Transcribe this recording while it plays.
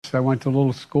I went to a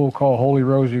little school called Holy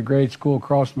Rosary Grade School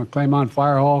across from the Claymont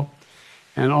Fire Hall.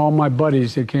 And all my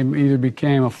buddies, either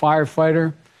became a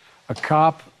firefighter, a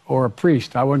cop, or a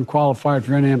priest. I wasn't qualified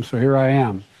for any of them, so here I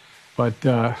am. But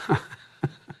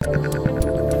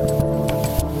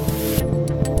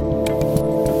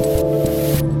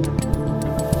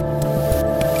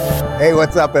Hey,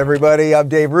 what's up, everybody? I'm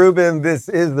Dave Rubin. This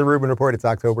is the Rubin Report. It's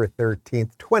October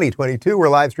 13th, 2022. We're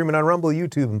live streaming on Rumble,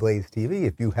 YouTube, and Blaze TV.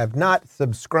 If you have not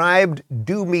subscribed,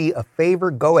 do me a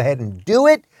favor. Go ahead and do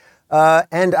it.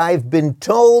 And I've been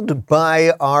told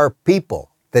by our people,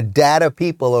 the data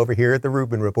people over here at the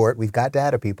Rubin Report, we've got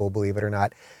data people, believe it or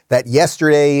not, that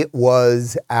yesterday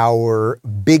was our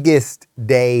biggest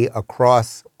day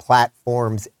across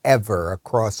platforms ever,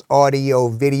 across audio,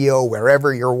 video,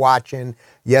 wherever you're watching.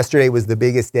 Yesterday was the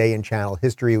biggest day in channel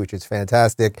history, which is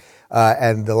fantastic.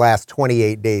 And the last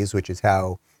 28 days, which is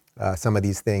how some of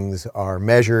these things are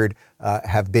measured,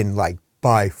 have been like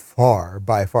by far,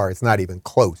 it's not even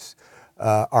close,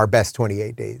 our best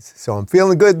 28 days. So I'm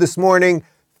feeling good this morning.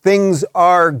 Things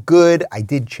are good. I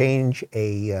did change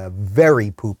a very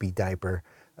poopy diaper.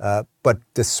 But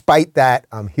despite that,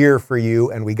 I'm here for you,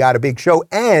 and we got a big show.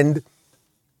 And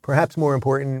perhaps more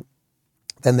important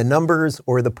than the numbers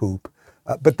or the poop,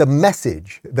 but the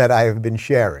message that I have been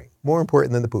sharing, more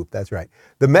important than the poop, that's right.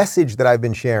 The message that I've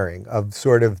been sharing of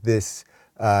sort of this,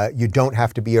 you don't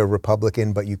have to be a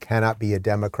Republican, but you cannot be a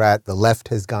Democrat. The left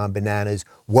has gone bananas.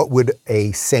 What would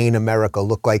a sane America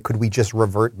look like? Could we just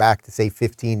revert back to, say,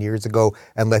 15 years ago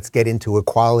and let's get into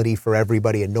equality for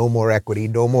everybody and no more equity,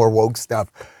 no more woke stuff,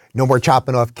 no more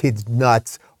chopping off kids'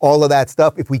 nuts, all of that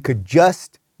stuff? If we could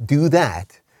just do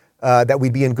that, that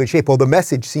we'd be in good shape. Well, the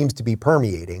message seems to be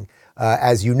permeating.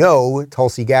 As you know,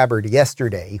 Tulsi Gabbard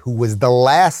yesterday, who was the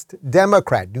last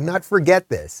Democrat, do not forget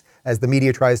this, as the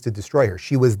media tries to destroy her.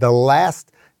 She was the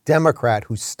last Democrat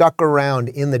who stuck around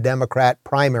in the Democrat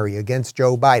primary against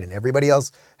Joe Biden. Everybody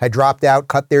else had dropped out,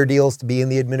 cut their deals to be in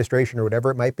the administration or whatever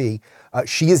it might be.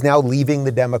 She is now leaving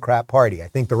the Democrat Party. I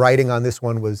think the writing on this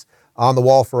one was on the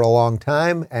wall for a long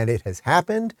time, and it has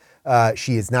happened.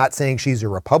 She is not saying she's a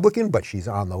Republican, but she's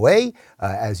on the way.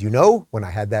 As you know, when I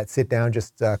had that sit down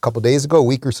just a couple days ago, a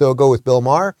week or so ago with Bill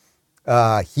Maher,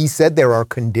 he said there are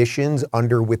conditions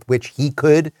under with which he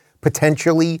could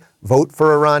potentially vote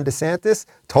for Ron DeSantis.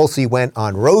 Tulsi went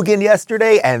on Rogan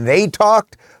yesterday, and they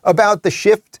talked about the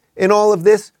shift in all of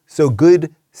this. So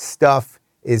good stuff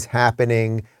is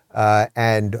happening.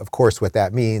 And of course, what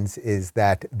that means is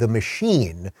that the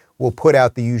machine will put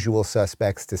out the usual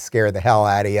suspects to scare the hell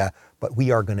out of you, but we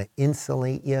are going to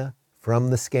insulate you from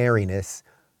the scariness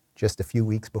just a few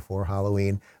weeks before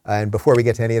Halloween. And before we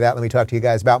get to any of that, let me talk to you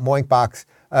guys about Moinkbox.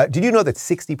 Did you know that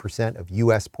 60% of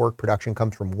U.S. pork production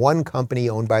comes from one company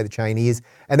owned by the Chinese,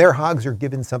 and their hogs are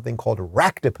given something called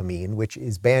ractopamine, which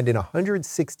is banned in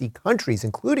 160 countries,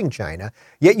 including China,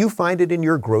 yet you find it in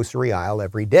your grocery aisle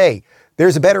every day.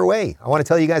 There's a better way. I want to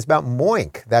tell you guys about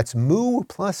Moink. That's Moo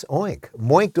plus Oink.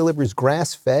 Moink delivers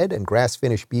grass-fed and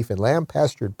grass-finished beef and lamb,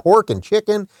 pastured pork and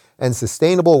chicken, and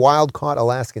sustainable wild-caught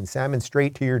Alaskan salmon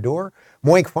straight to your door.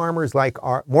 Moink farmers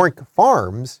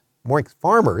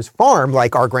farm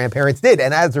like our grandparents did,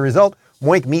 and as a result,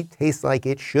 Moink meat tastes like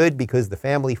it should because the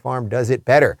family farm does it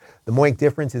better. The Moink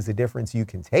difference is a difference you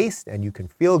can taste, and you can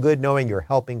feel good knowing you're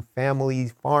helping family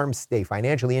farms stay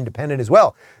financially independent as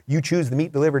well. You choose the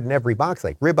meat delivered in every box,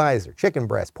 like ribeyes or chicken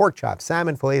breasts, pork chops,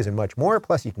 salmon fillets, and much more.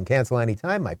 Plus, you can cancel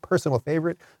anytime. My personal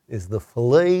favorite is the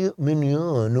filet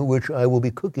mignon, which I will be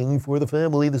cooking for the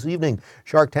family this evening.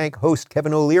 Shark Tank host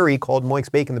Kevin O'Leary called Moink's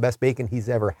bacon the best bacon he's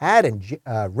ever had, and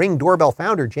Ring Doorbell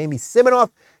founder Jamie Siminoff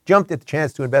jumped at the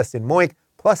chance to invest in Moink.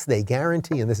 Plus, they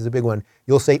guarantee, and this is a big one,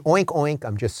 you'll say, oink, oink,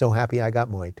 I'm just so happy I got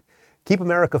Moink. Keep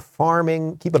American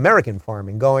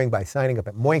farming going by signing up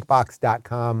at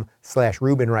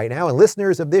moinkbox.com/Rubin right now. And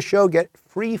listeners of this show get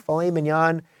free filet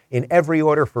mignon in every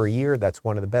order for a year. That's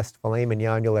one of the best filet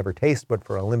mignon you'll ever taste, but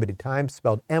for a limited time,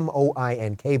 spelled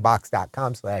MOINK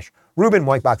box.com/Rubin,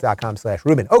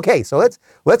 moinkbox.com/Rubin. Okay, so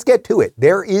let's get to it.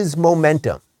 There is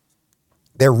momentum.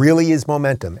 There really is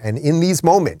momentum. And in these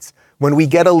moments, when we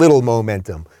get a little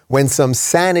momentum, when some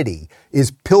sanity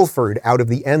is pilfered out of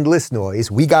the endless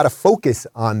noise, we got to focus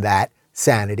on that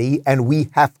sanity, and we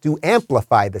have to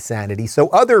amplify the sanity so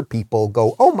other people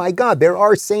go, oh my God, there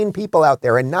are sane people out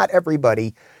there, and not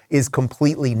everybody is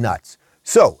completely nuts.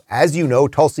 So, as you know,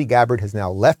 Tulsi Gabbard has now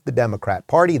left the Democrat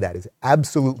Party. That is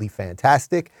absolutely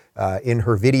fantastic. In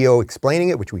her video explaining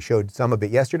it, which we showed some of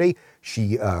it yesterday,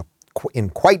 she in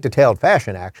quite detailed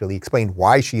fashion, actually, explained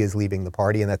why she is leaving the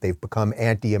party and that they've become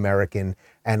anti-American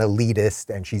and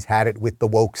elitist, and she's had it with the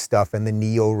woke stuff and the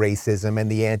neo-racism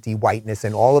and the anti-whiteness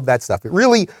and all of that stuff. It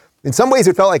really, in some ways,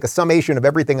 it felt like a summation of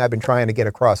everything I've been trying to get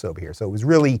across over here. So it was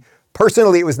really,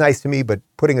 personally, it was nice to me, but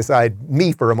putting aside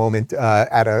me for a moment,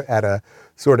 at a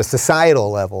sort of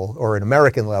societal level or an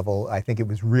American level, I think it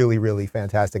was really, really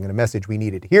fantastic and a message we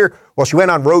needed to hear. Well, she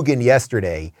went on Rogan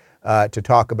yesterday to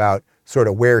talk about sort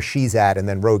of where she's at, and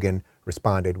then Rogan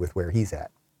responded with where he's at.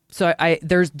 So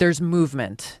there's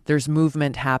movement. There's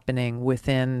movement happening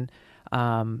within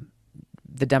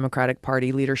the Democratic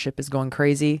Party. Leadership is going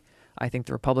crazy. I think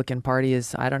the Republican Party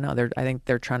is, I don't know. I think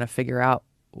they're trying to figure out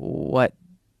what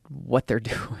they're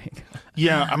doing.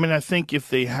 Yeah, I mean, I think if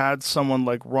they had someone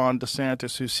like Ron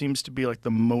DeSantis, who seems to be like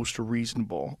the most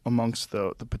reasonable amongst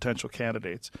the potential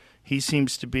candidates, he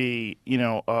seems to be,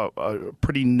 a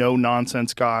pretty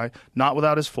no-nonsense guy, not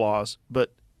without his flaws,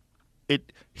 but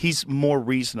he's more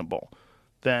reasonable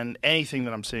than anything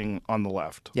that I'm seeing on the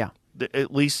left. Yeah.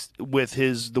 At least with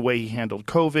the way he handled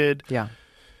COVID. Yeah.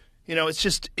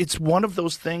 It's one of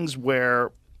those things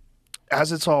where,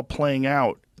 as it's all playing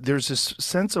out, there's this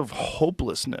sense of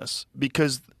hopelessness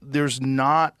because there's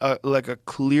not a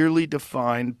clearly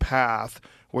defined path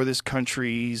where this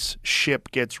country's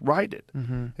ship gets righted.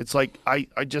 Mm-hmm. It's like I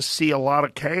just see a lot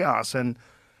of chaos and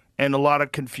a lot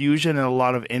of confusion and a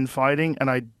lot of infighting, and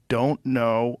I don't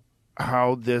know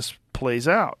how this plays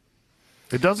out.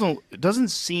 It doesn't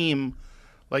seem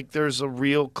like there's a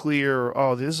real clear,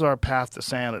 this is our path to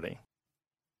sanity.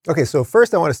 Okay, so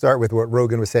first I want to start with what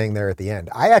Rogan was saying there at the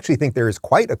end. I actually think there is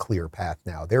quite a clear path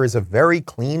now. There is a very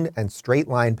clean and straight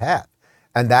line path,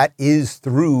 and that is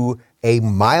through a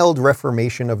mild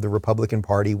reformation of the Republican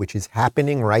Party, which is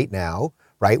happening right now,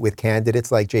 right, with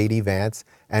candidates like J.D. Vance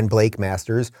and Blake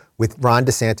Masters, with Ron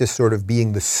DeSantis sort of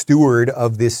being the steward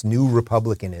of this new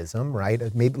republicanism, right?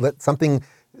 Maybe let something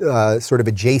sort of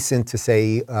adjacent to,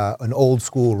 say, an old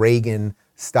school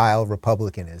Reagan-style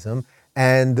republicanism,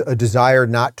 and a desire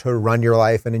not to run your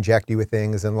life and inject you with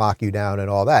things and lock you down and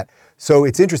all that. So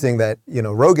it's interesting that,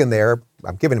 Rogan there,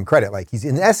 I'm giving him credit, like he's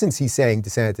saying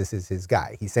DeSantis is his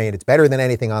guy. He's saying it's better than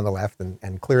anything on the left,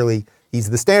 and clearly he's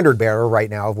the standard bearer right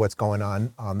now of what's going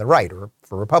on the right, or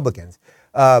for Republicans.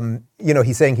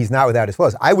 He's saying he's not without his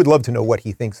flaws. I would love to know what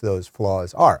he thinks those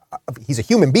flaws are. He's a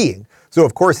human being, so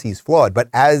of course he's flawed, but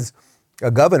as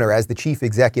a governor, as the chief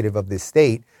executive of this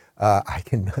state, I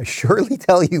can surely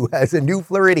tell you, as a new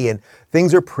Floridian,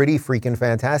 things are pretty freaking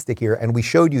fantastic here. And we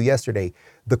showed you yesterday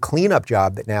the cleanup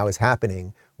job that now is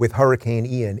happening with Hurricane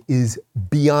Ian is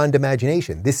beyond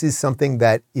imagination. This is something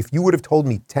that if you would have told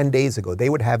me 10 days ago, they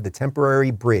would have the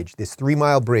temporary bridge, this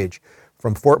 3-mile bridge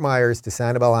from Fort Myers to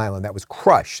Sanibel Island that was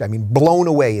crushed, blown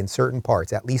away in certain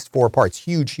parts, at least 4 parts,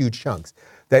 huge, huge chunks,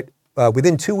 that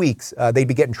within 2 weeks, they'd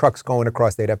be getting trucks going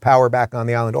across. They'd have power back on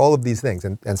the island, all of these things.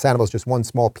 And Sanibel's just one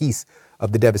small piece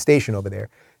of the devastation over there.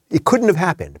 It couldn't have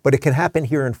happened, but it can happen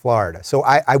here in Florida. So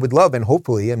I would love, and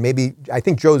hopefully, and maybe, I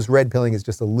think Joe's red pilling is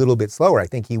just a little bit slower. I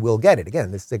think he will get it. Again,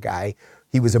 this is a guy,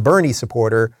 he was a Bernie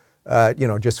supporter,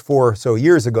 just 4 or so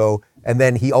years ago. And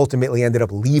then he ultimately ended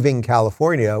up leaving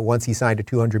California once he signed a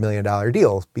 $200 million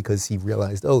deal because he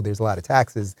realized, there's a lot of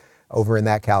taxes over in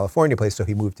that California place, so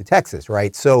he moved to Texas,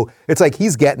 right? So it's like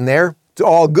he's getting there. It's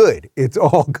all good. It's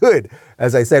all good.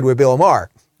 As I said with Bill Maher,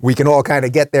 we can all kind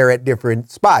of get there at different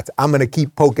spots. I'm going to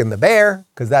keep poking the bear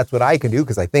because that's what I can do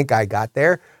because I think I got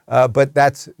there. But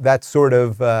that's sort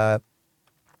of,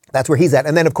 that's where he's at.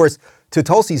 And then, of course, to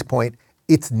Tulsi's point,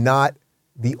 it's not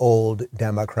the old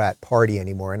Democrat Party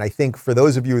anymore. And I think for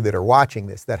those of you that are watching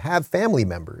this that have family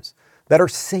members that are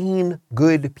sane,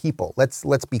 good people. Let's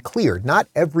be clear. Not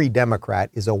every Democrat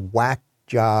is a whack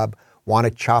job, want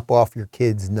to chop off your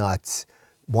kids' nuts,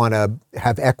 want to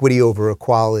have equity over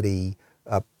equality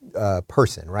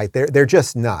person, right? They're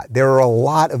just not. There are a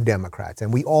lot of Democrats,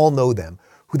 and we all know them,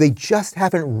 who they just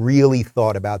haven't really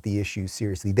thought about the issue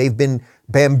seriously. They've been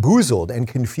bamboozled and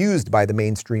confused by the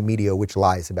mainstream media, which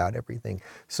lies about everything.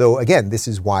 So again, this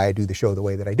is why I do the show the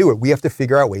way that I do it. We have to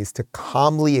figure out ways to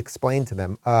calmly explain to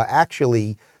them,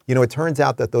 actually, it turns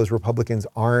out that those Republicans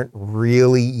aren't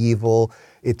really evil.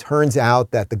 It turns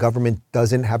out that the government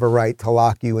doesn't have a right to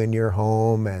lock you in your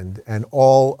home and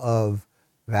all of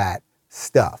that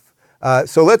stuff.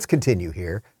 So let's continue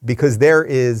here because there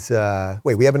is,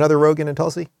 we have another Rogan in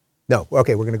Tulsi? No.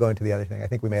 Okay, we're going to go into the other thing. I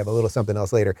think we may have a little something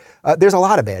else later. There's a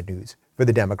lot of bad news for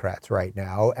the Democrats right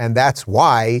now, and that's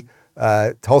why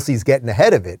Tulsi's getting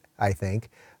ahead of it, I think.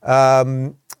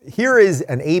 Here is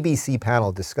an ABC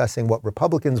panel discussing what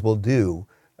Republicans will do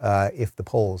if the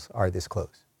polls are this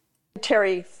close.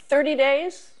 Terry, 30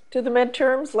 days to the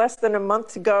midterms less than a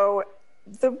month ago,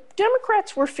 the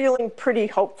Democrats were feeling pretty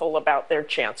hopeful about their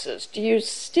chances. Do you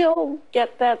still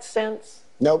get that sense?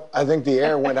 Nope. I think the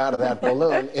air went out of that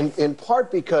balloon, in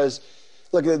part because,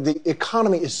 look, the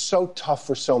economy is so tough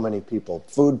for so many people.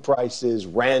 Food prices,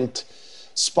 rent,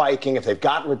 spiking. If they've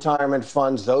got retirement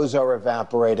funds, those are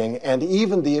evaporating. And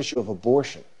even the issue of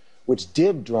abortion, which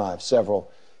did drive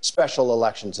several special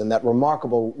elections and that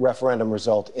remarkable referendum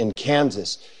result in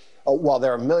Kansas. While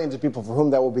there are millions of people for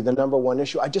whom that will be the number one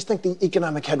issue, I just think the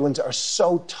economic headwinds are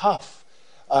so tough.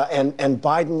 And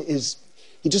Biden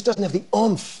he just doesn't have the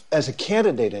oomph as a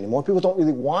candidate anymore. People don't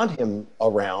really want him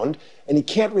around, and he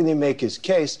can't really make his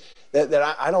case that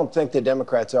I don't think the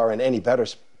Democrats are in any better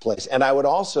place. And I would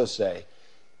also say,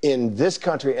 in this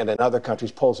country and in other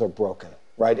countries, polls are broken,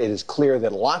 right? It is clear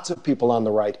that lots of people on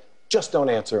the right just don't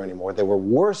answer anymore. They were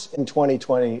worse in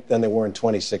 2020 than they were in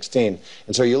 2016.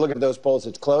 And so you look at those polls,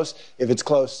 it's close. If it's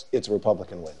close, it's a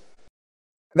Republican win.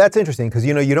 That's interesting because,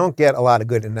 you don't get a lot of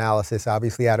good analysis,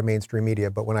 obviously, out of mainstream media.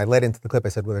 But when I led into the clip, I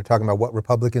said, well, they're talking about what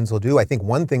Republicans will do. I think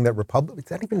one thing that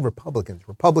it's not even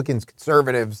Republicans,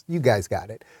 conservatives, you guys got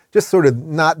it. Just sort of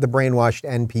not the brainwashed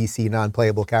NPC,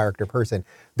 non-playable character person.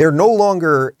 They're no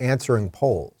longer answering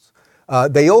polls.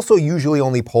 They also usually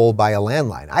only poll by a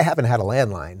landline. I haven't had a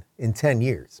landline in 10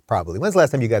 years, probably. When's the last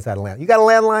time you guys had a landline? You got a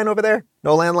landline over there?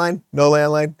 No landline? No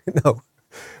landline? No.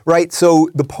 Right? So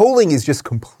the polling is just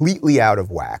completely out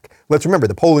of whack. Let's remember,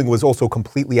 the polling was also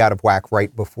completely out of whack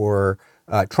right before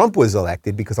Trump was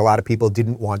elected because a lot of people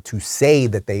didn't want to say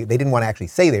that they didn't want to actually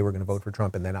say they were going to vote for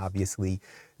Trump, and then obviously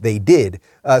they did.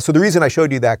 So the reason I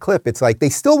showed you that clip, it's like they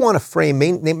still want to frame,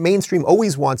 mainstream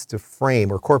always wants to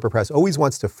frame, or corporate press always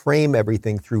wants to frame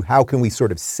everything through how can we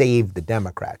sort of save the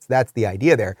Democrats. That's the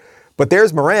idea there. But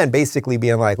there's Moran basically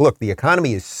being like, look, the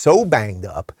economy is so banged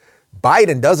up,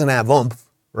 Biden doesn't have oomph,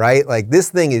 right? Like this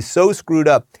thing is so screwed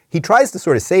up. He tries to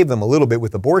sort of save them a little bit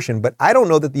with abortion, but I don't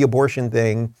know that the abortion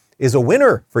thing is a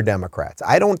winner for Democrats.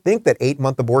 I don't think that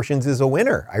 8-month abortions is a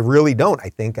winner. I really don't. I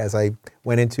think, as I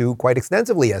went into quite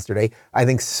extensively yesterday, I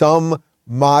think some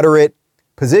moderate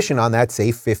position on that,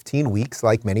 say 15 weeks,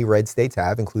 like many red states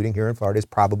have, including here in Florida, is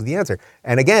probably the answer.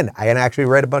 And again, I had actually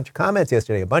read a bunch of comments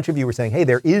yesterday. A bunch of you were saying, hey,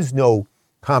 there is no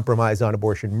compromise on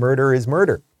abortion. Murder is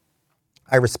murder.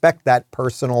 I respect that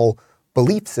personal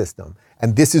belief system.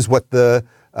 And this is what the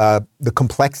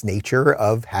complex nature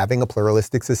of having a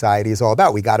pluralistic society is all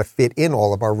about. We got to fit in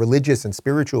all of our religious and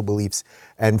spiritual beliefs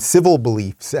and civil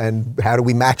beliefs. And how do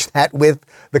we match that with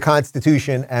the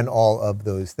Constitution and all of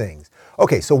those things?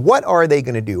 Okay, so what are they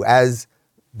going to do as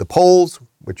the polls,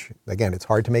 which again, it's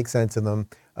hard to make sense of them.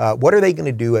 What are they going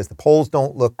to do as the polls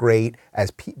don't look great, as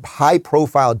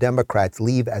high-profile Democrats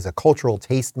leave as a cultural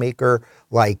tastemaker,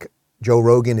 like Joe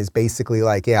Rogan is basically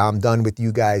like, yeah, I'm done with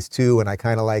you guys too, and I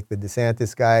kind of like the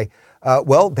DeSantis guy.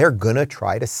 Well, they're going to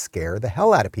try to scare the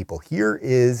hell out of people. Here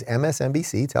is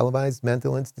MSNBC, televised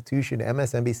mental institution,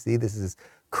 MSNBC. This is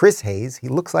Chris Hayes. He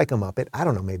looks like a Muppet. I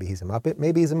don't know, maybe he's a Muppet.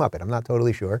 Maybe he's a Muppet. I'm not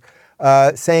totally sure.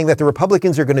 Saying that the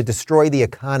Republicans are going to destroy the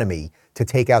economy to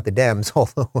take out the Dems,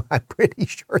 although I'm pretty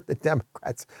sure the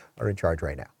Democrats are in charge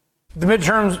right now. The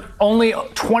midterms only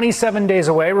 27 days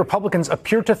away. Republicans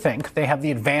appear to think they have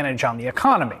the advantage on the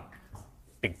economy.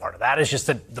 Big part of that is just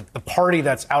that the party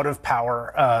that's out of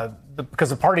power, because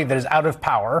the party that is out of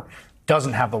power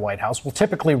doesn't have the White House, will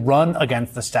typically run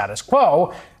against the status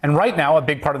quo. And right now, a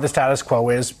big part of the status quo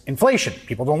is inflation.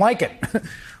 People don't like it.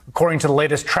 According to the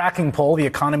latest tracking poll, the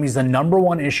economy is the number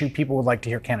one issue people would like to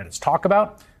hear candidates talk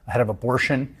about, ahead of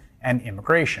abortion and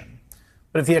immigration.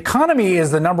 But if the economy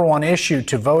is the number one issue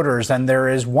to voters, then there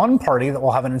is one party that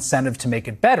will have an incentive to make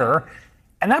it better.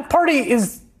 And that party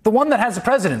is the one that has the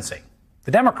presidency,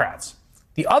 the Democrats.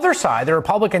 The other side, the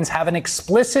Republicans, have an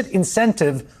explicit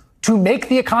incentive to make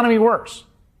the economy worse.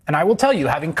 And I will tell you,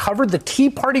 having covered the Tea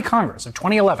Party Congress of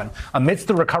 2011 amidst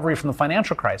the recovery from the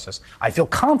financial crisis, I feel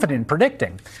confident in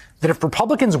predicting that if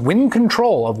Republicans win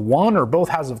control of one or both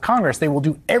houses of Congress, they will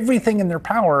do everything in their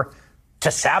power to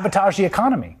sabotage the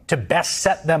economy, to best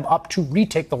set them up to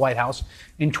retake the White House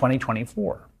in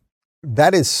 2024.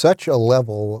 That is such a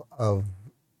level of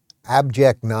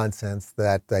abject nonsense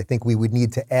that I think we would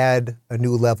need to add a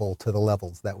new level to the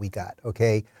levels that we got,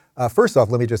 okay? First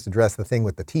off, let me just address the thing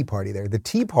with the Tea Party there. The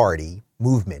Tea Party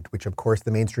movement, which of course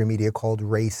the mainstream media called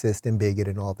racist and bigoted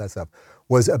and all of that stuff,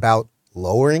 was about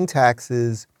lowering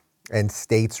taxes and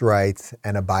states' rights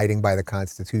and abiding by the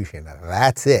Constitution.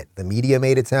 That's it. The media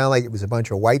made it sound like it was a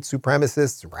bunch of white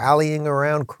supremacists rallying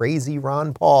around crazy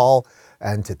Ron Paul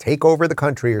and to take over the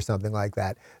country or something like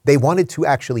that. They wanted to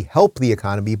actually help the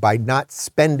economy by not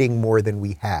spending more than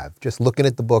we have. Just looking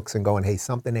at the books and going, hey,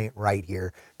 something ain't right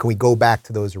here. Can we go back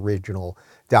to those original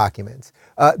documents?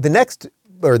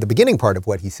 The beginning part of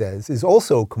what he says is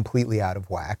also completely out of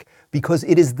whack, because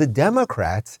it is the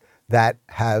Democrats that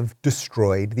have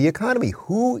destroyed the economy.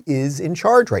 Who is in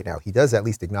charge right now? He does at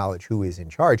least acknowledge who is in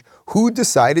charge. Who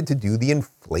decided to do the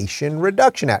Inflation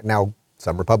Reduction Act? Now,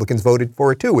 some Republicans voted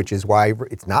for it too, which is why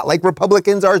it's not like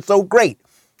Republicans are so great,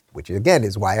 which again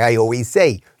is why I always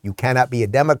say you cannot be a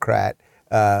Democrat,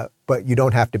 but you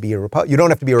don't have to be you don't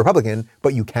have to be a Republican,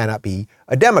 but you cannot be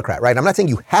a Democrat, right? I'm not saying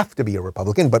you have to be a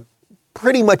Republican, but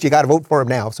pretty much you got to vote for him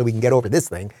now so we can get over this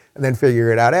thing and then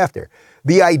figure it out after.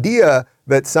 The idea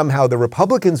that somehow the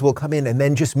Republicans will come in and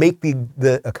then just make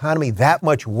the economy that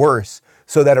much worse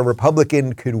so that a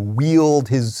Republican could wield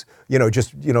his,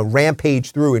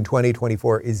 rampage through in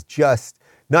 2024 is just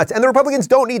nuts. And the Republicans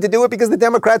don't need to do it because the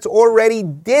Democrats already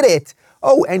did it.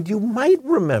 Oh, and you might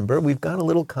remember, we've got a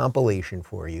little compilation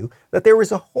for you, that there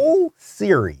was a whole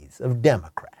series of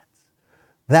Democrats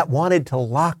that wanted to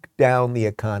lock down the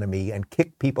economy and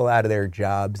kick people out of their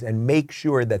jobs and make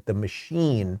sure that the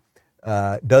machine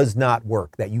does not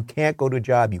work, that you can't go to a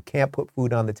job, you can't put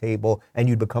food on the table, and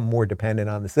you'd become more dependent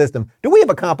on the system. Do we have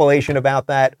a compilation about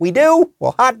that? We do?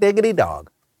 Well, hot diggity dog.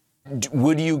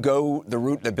 Would you go the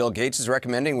route that Bill Gates is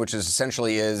recommending, which is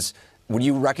essentially would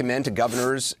you recommend to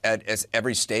governors at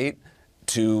every state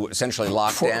to essentially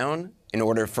lock down in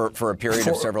order for a period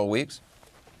of several weeks?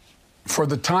 For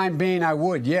the time being, I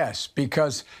would, yes,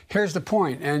 because here's the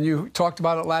point, and you talked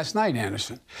about it last night,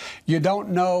 Anderson. You don't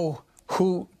know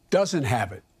who doesn't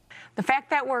have it. The fact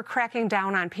that we're cracking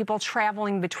down on people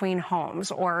traveling between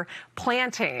homes or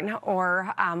planting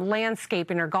or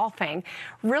landscaping or golfing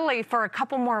really for a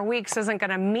couple more weeks isn't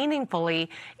going to meaningfully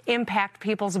impact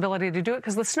people's ability to do it,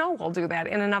 because the snow will do that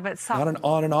in and of itself. Not an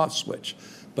on and off switch,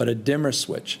 but a dimmer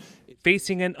switch.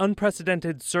 Facing an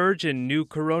unprecedented surge in new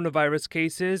coronavirus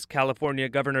cases, California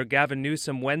Governor Gavin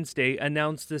Newsom Wednesday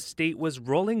announced the state was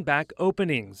rolling back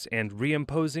openings and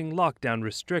reimposing lockdown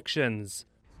restrictions.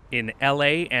 In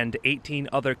LA and 18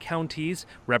 other counties,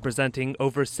 representing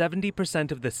over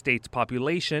 70% of the state's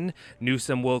population,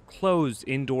 Newsom will close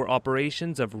indoor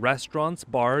operations of restaurants,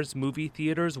 bars, movie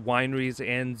theaters, wineries,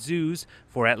 and zoos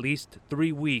for at least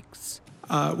 3 weeks.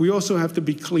 We also have to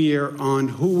be clear on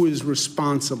who is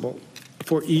responsible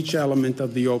for each element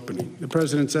of the opening. The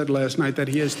president said last night that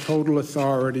he has total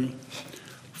authority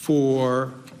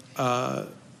for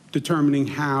determining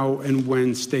how and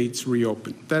when states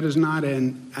reopen. That is not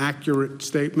an accurate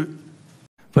statement.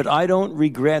 But I don't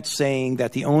regret saying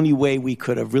that the only way we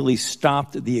could have really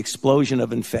stopped the explosion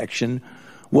of infection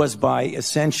was by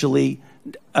essentially,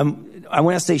 I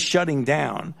want to say shutting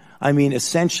down, I mean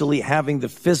essentially having the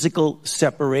physical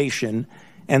separation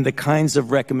and the kinds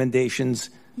of recommendations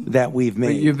that we've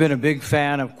made. You've been a big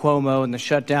fan of Cuomo and the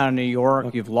shutdown in New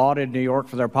York. You've lauded New York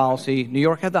for their policy. New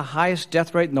York had the highest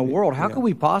death rate in the world. How could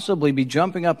we possibly be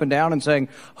jumping up and down and saying,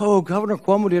 oh, Governor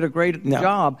Cuomo did a great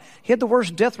job? He had the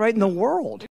worst death rate in the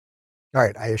world. All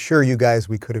right, I assure you guys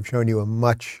we could have shown you a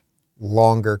much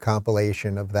longer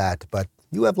compilation of that, but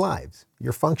you have lives.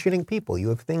 You're functioning people. You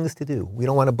have things to do. We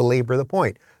don't want to belabor the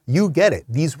point. You get it.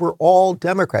 These were all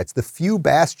Democrats. The few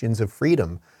bastions of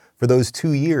freedom for those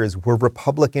 2 years were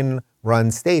Republican-run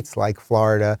states like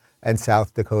Florida and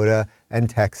South Dakota and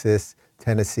Texas,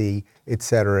 Tennessee, et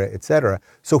cetera, et cetera.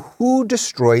 So who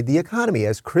destroyed the economy?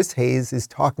 As Chris Hayes is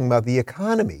talking about the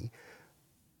economy,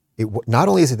 not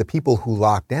only is it the people who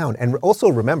locked down, and also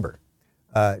remember,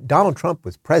 Donald Trump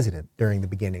was president during the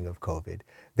beginning of COVID.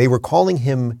 They were calling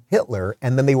him Hitler,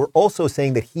 and then they were also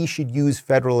saying that he should use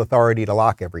federal authority to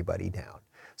lock everybody down.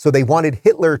 So they wanted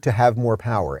Hitler to have more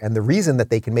power. And the reason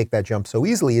that they can make that jump so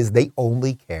easily is they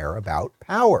only care about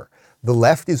power. The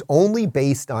left is only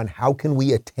based on how can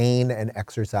we attain and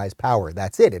exercise power.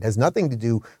 That's it. It has nothing to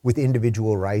do with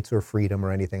individual rights or freedom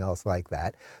or anything else like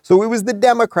that. So it was the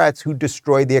Democrats who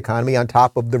destroyed the economy on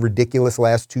top of the ridiculous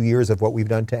last 2 years of what we've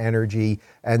done to energy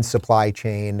and supply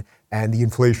chain and the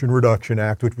Inflation Reduction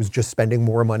Act, which was just spending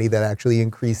more money that actually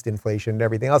increased inflation and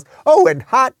everything else. Oh, and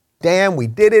hot damn, we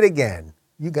did it again.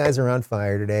 You guys are on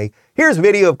fire today. Here's a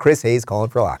video of Chris Hayes calling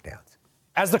for lockdowns.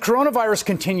 As the coronavirus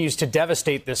continues to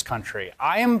devastate this country,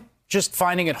 I am just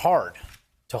finding it hard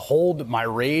to hold my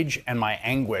rage and my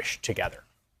anguish together.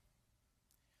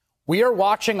 We are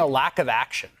watching a lack of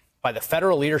action by the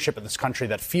federal leadership of this country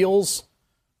that feels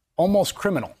almost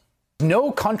criminal.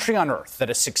 No country on earth that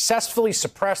has successfully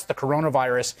suppressed the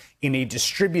coronavirus in a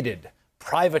distributed,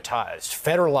 privatized,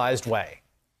 federalized way.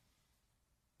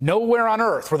 Nowhere on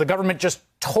earth where the government just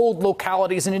told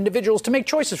localities and individuals to make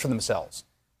choices for themselves.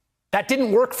 That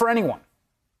didn't work for anyone.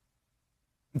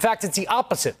 In fact, it's the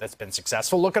opposite that's been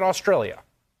successful. Look at Australia.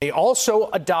 They also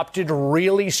adopted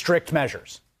really strict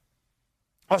measures.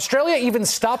 Australia even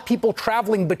stopped people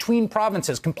traveling between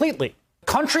provinces completely.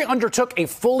 The country undertook a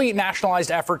fully nationalized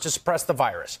effort to suppress the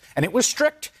virus. And it was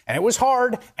strict, and it was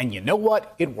hard, and you know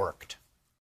what? It worked.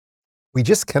 We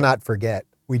just cannot forget.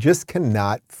 We just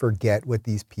cannot forget what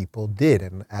these people did.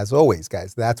 And as always,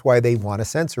 guys, that's why they want to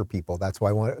censor people. That's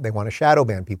why they want to shadow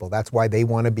ban people. That's why they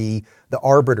want to be the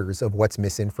arbiters of what's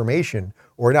misinformation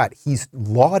or not. He's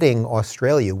lauding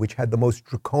Australia, which had the most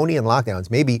draconian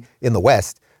lockdowns, maybe in the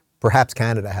West. Perhaps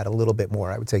Canada had a little bit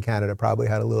more. I would say Canada probably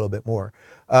had a little bit more.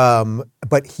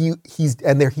 But he's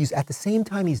at the same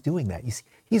time he's doing that.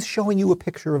 He's showing you a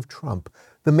picture of Trump,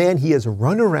 the man he has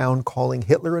run around calling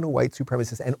Hitler and a white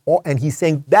supremacist, and he's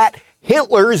saying that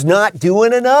Hitler's not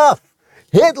doing enough.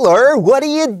 Hitler, what are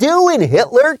you doing,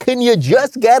 Hitler? Can you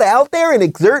just get out there and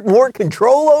exert more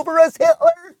control over us,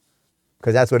 Hitler?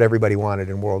 Because that's what everybody wanted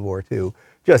in World War II.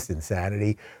 Just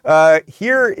insanity.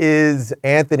 Here is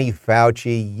Anthony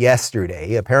Fauci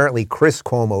yesterday. Apparently Chris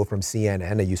Cuomo from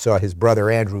CNN, and you saw his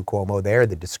brother Andrew Cuomo there,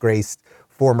 the disgraced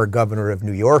former governor of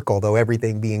New York. Although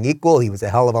everything being equal, he was a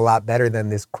hell of a lot better than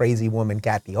this crazy woman,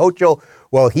 Kathy Hochul.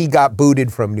 Well, he got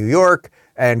booted from New York,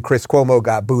 and Chris Cuomo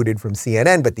got booted from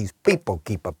CNN, but these people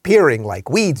keep appearing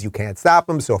like weeds. You can't stop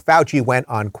them. So Fauci went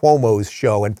on Cuomo's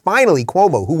show, and finally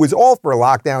Cuomo, who was all for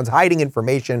lockdowns, hiding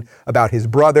information about his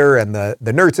brother and the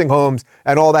nursing homes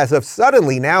and all that stuff,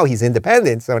 suddenly now he's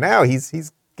independent, so now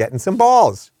he's getting some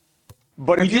balls.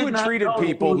 But if you had treated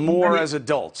people more as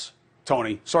adults,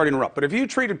 Tony, sorry to interrupt, but if you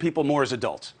treated people more as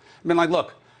adults, I mean, like,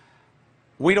 look,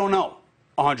 we don't know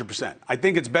 100%. I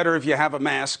think it's better if you have a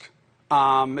mask.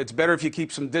 It's better if you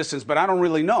keep some distance, but I don't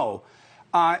really know.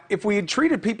 If we had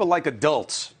treated people like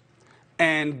adults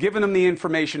and given them the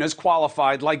information as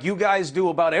qualified, like you guys do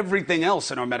about everything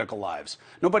else in our medical lives,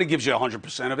 nobody gives you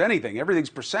 100% of anything. Everything's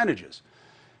percentages.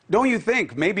 Don't you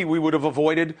think maybe we would have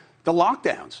avoided the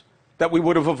lockdowns, that we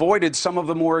would have avoided some of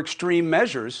the more extreme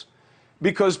measures,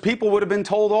 because people would have been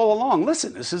told all along,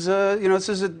 listen, this is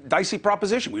a dicey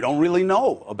proposition. We don't really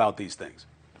know about these things.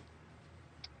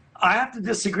 I have to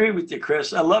disagree with you,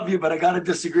 Chris. I love you, but I got to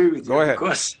disagree with you. Go ahead.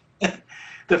 Because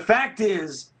the fact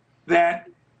is that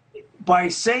by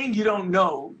saying you don't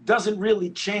know doesn't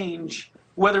really change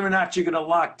whether or not you're going to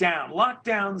lock down.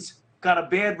 Lockdowns got a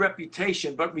bad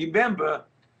reputation, but remember,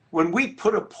 when we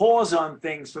put a pause on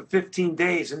things for 15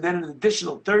 days and then an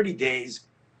additional 30 days,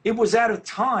 it was at a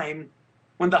time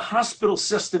when the hospital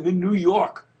system in New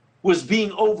York was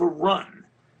being overrun.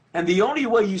 And the only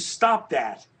way you stop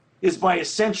that is by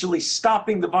essentially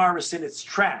stopping the virus in its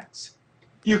tracks.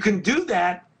 You can do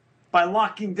that by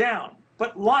locking down,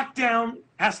 but lockdown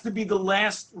has to be the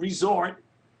last resort,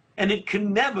 and it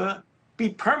can never be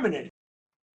permanent.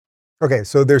 Okay,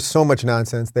 so there's so much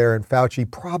nonsense there, and Fauci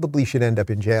probably should end up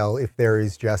in jail if there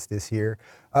is justice here.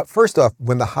 First off,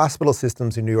 when the hospital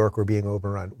systems in New York were being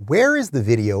overrun, where is the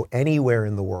video anywhere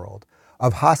in the world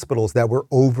of hospitals that were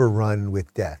overrun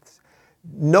with deaths?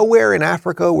 Nowhere in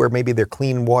Africa, where maybe their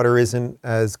clean water isn't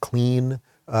as clean,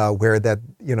 where that,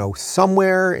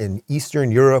 somewhere in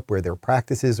Eastern Europe where their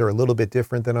practices are a little bit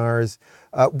different than ours.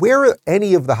 Where are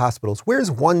any of the hospitals?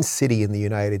 Where's one city in the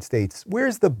United States?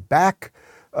 Where's the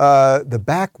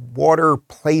backwater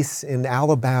place in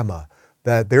Alabama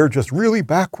that they're just really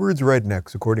backwards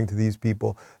rednecks, according to these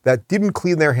people, that didn't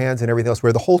clean their hands and everything else,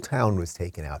 where the whole town was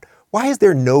taken out? Why is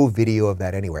there no video of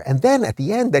that anywhere? And then at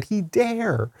the end, that he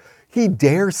dare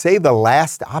say the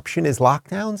last option is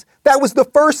lockdowns? That was the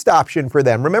first option for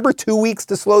them. Remember 2 weeks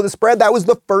to slow the spread? That was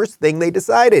the first thing they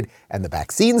decided. And the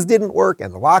vaccines didn't work,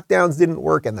 and the lockdowns didn't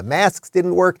work, and the masks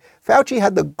didn't work. Fauci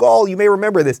had the gall, you may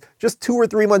remember this, just 2 or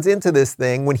 3 months into this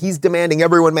thing, when he's demanding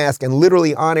everyone mask, and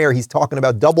literally on air he's talking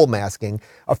about double masking.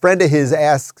 A friend of his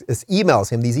emails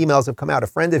him, these emails have come out, a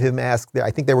friend of him asked, I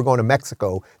think they were going to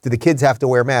Mexico, do the kids have to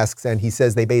wear masks? And he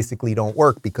says they basically don't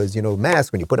work because,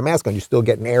 masks, when you put a mask on, you're still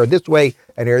getting air this way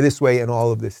and air this way and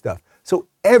all of this stuff. So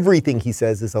everything he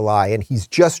says is a lie, and he's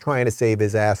just trying to save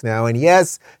his ass now. And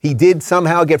yes, he did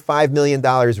somehow get $5 million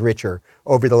richer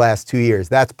over the last 2 years.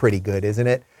 That's pretty good, isn't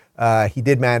it? He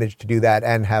did manage to do that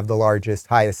and have the largest,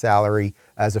 highest salary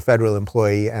as a federal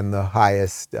employee and the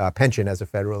highest pension as a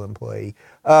federal employee.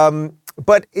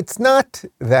 But it's not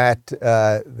that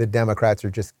the Democrats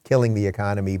are just killing the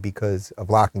economy because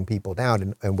of locking people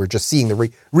down, and we're just seeing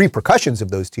the repercussions of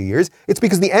those 2 years. It's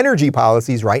because the energy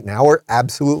policies right now are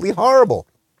absolutely horrible.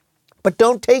 But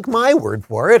don't take my word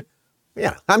for it.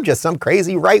 Yeah, I'm just some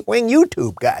crazy right-wing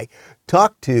YouTube guy.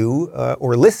 Talk to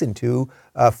or listen to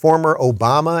former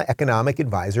Obama economic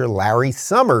advisor Larry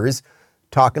Summers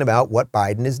talking about what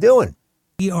Biden is doing.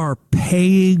 We are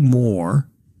paying more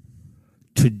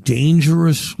to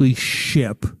dangerously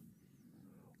ship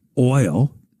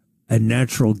oil and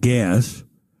natural gas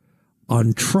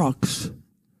on trucks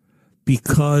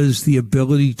because the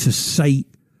ability to site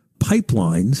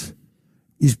pipelines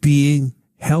is being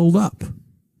held up.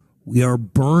 We are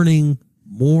burning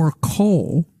more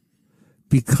coal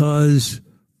because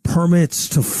permits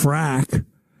to frack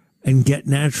and get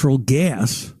natural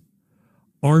gas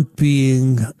aren't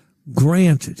being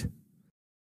granted.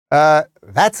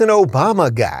 That's an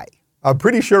Obama guy. I'm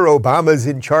pretty sure Obama's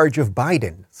in charge of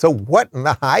Biden. So what in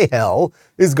the high hell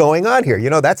is going on here? You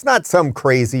know, that's not some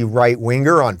crazy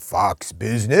right-winger on Fox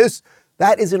Business.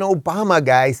 That is an Obama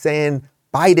guy saying,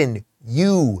 Biden,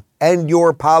 you and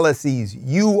your policies,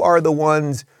 you are the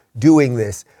ones doing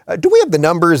this. Do we have the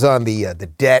numbers on the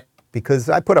debt? Because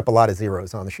I put up a lot of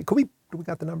zeros on the sheet. Do we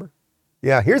got the number?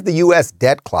 Yeah, here's the U.S.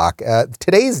 debt clock.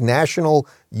 Today's national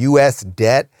U.S.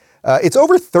 debt, it's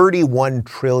over $31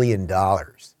 trillion.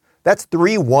 That's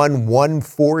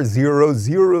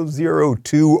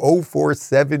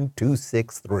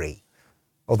 31140002047,263.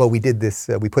 Although we did this,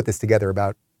 we put this together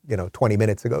about 20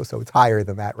 minutes ago, so it's higher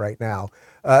than that right now.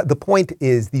 The point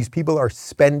is these people are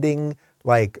spending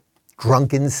like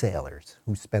drunken sailors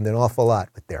who spend an awful lot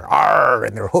with their arr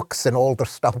and their hooks and all the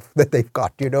stuff that they've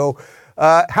got,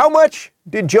 How much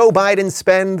did Joe Biden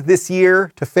spend this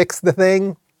year to fix the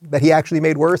thing that he actually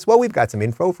made worse? Well, we've got some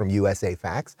info from USA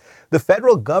Facts. The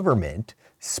federal government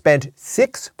spent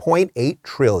 $6.8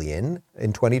 trillion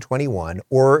in 2021,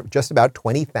 or just about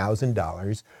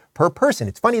 $20,000 per person.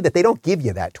 It's funny that they don't give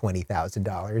you that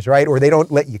 $20,000, right? Or they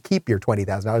don't let you keep your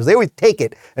 $20,000. They always take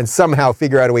it and somehow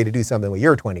figure out a way to do something with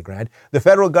your 20 grand. The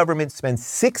federal government spends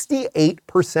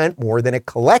 68% more than it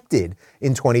collected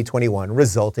in 2021,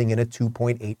 resulting in a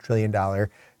 $2.8 trillion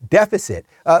deficit.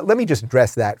 Let me just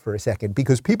address that for a second,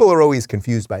 because people are always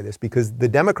confused by this, because the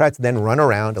Democrats then run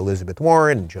around, Elizabeth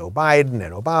Warren and Joe Biden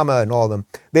and Obama and all of them,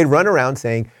 they run around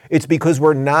saying it's because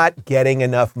we're not getting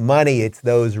enough money. It's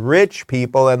those rich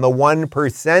people and the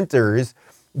 1%ers,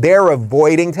 they're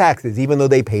avoiding taxes, even though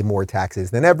they pay more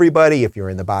taxes than everybody. If you're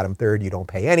in the bottom third, you don't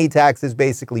pay any taxes.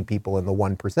 Basically, people in the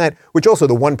 1%, which also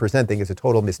the 1% thing is a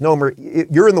total misnomer.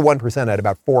 You're in the 1% at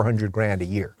about 400 grand a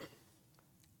year.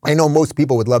 I know most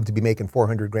people would love to be making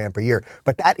 400 grand per year,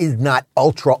 but that is not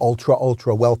ultra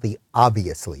wealthy,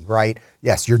 obviously, right?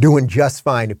 Yes, you're doing just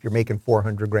fine if you're making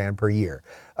 400 grand per year.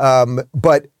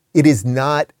 But it is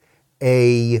not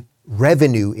a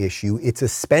revenue issue. It's a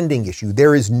spending issue.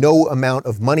 There is no amount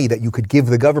of money that you could give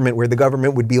the government where the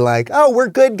government would be like, oh, we're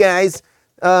good, guys.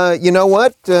 You know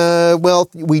what?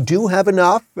 Well, we do have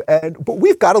enough, but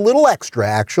we've got a little extra,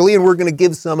 actually, and we're going to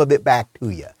give some of it back to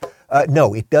you.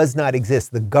 No, it does not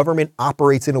exist. The government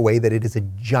operates in a way that it is a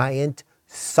giant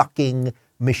sucking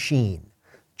machine.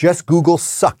 Just Google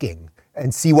sucking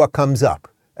and see what comes up.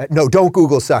 No, don't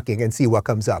Google sucking and see what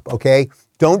comes up, okay?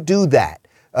 Don't do that.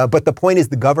 But the point is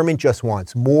the government just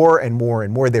wants more and more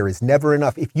and more. There is never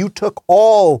enough. If you took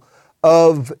all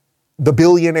of the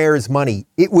billionaires' money,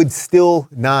 it would still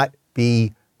not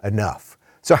be enough.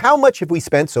 So how much have we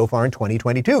spent so far in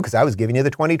 2022? Because I was giving you the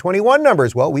 2021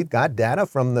 numbers. Well, we've got data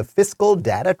from the Fiscal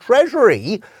Data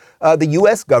Treasury. The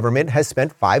U.S. government has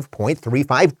spent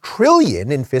 $5.35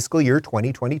 trillion in fiscal year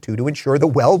 2022 to ensure the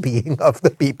well-being of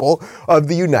the people of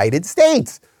the United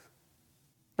States.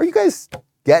 Are you guys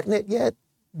getting it yet?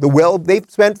 They've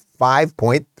spent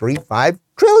 $5.35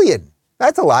 trillion.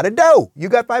 That's a lot of dough. You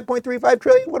got $5.35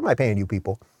 trillion? What am I paying you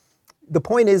people? The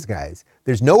point is, guys,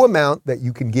 there's no amount that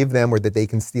you can give them or that they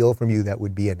can steal from you that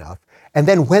would be enough. And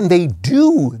then when they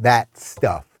do that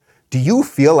stuff, do you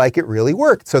feel like it really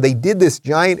worked? So they did this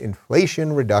giant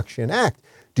Inflation Reduction Act.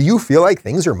 Do you feel like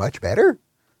things are much better?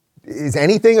 Is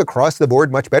anything across the board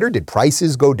much better? Did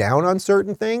prices go down on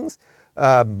certain things?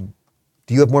 Do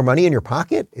you have more money in your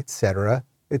pocket? Et cetera,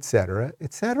 et cetera,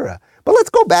 et cetera. But let's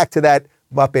go back to that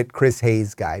Muppet Chris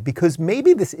Hayes guy, because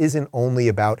maybe this isn't only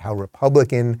about how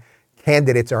Republican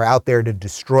candidates are out there to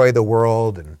destroy the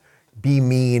world and be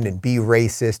mean and be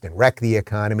racist and wreck the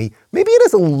economy. Maybe it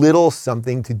has a little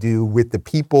something to do with the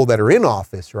people that are in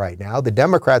office right now, the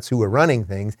Democrats who are running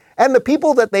things, and the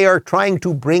people that they are trying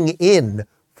to bring in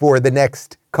for the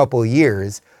next couple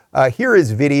years. Here is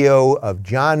video of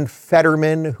John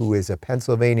Fetterman, who is a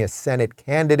Pennsylvania Senate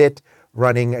candidate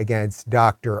running against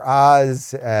Dr.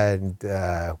 Oz, and,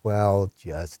 well,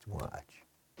 just watch.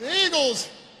 The Eagles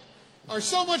are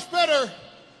so much better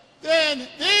than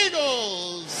the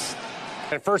Eagles.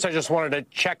 At first, I just wanted to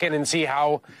check in and see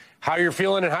how you're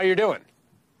feeling and how you're doing.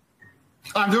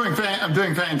 I'm doing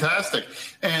fantastic,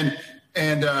 and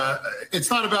it's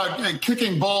not about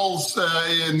kicking balls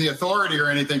in the authority or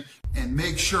anything. And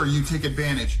make sure you take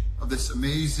advantage of this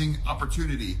amazing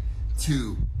opportunity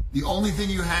to. The only thing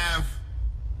you have,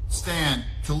 Stan,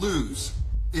 to lose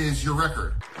is your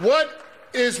record. What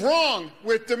is wrong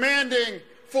with demanding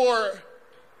for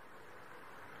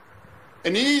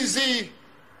an easy,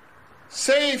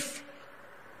 safe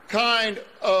kind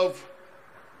of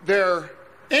their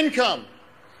income,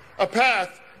 a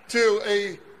path to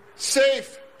a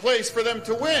safe place for them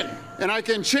to win? And I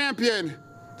can champion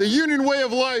the union way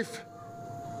of life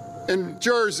in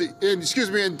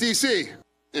in D.C.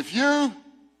 If you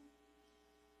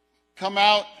come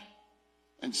out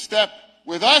and step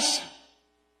with us,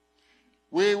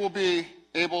 we will be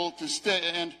able to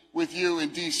stand with you in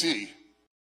D.C.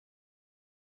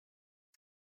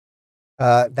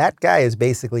 That guy is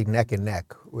basically neck and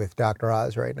neck with Dr.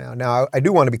 Oz right now. Now, I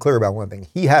do want to be clear about one thing.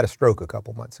 He had a stroke a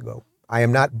couple months ago. I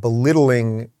am not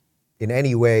belittling in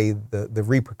any way the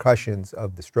repercussions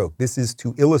of the stroke. This is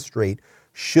to illustrate,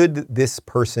 should this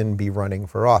person be running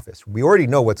for office? We already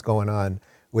know what's going on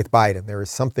with Biden. There is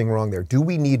something wrong there. Do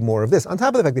we need more of this? On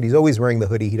top of the fact that he's always wearing the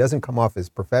hoodie, he doesn't come off as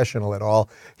professional at all.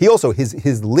 He also,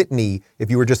 his litany,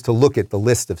 if you were just to look at the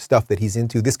list of stuff that he's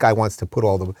into, this guy wants to put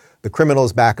all the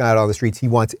criminals back out on the streets. He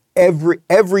wants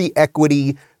every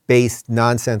equity-based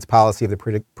nonsense policy of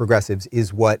the progressives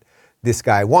is what this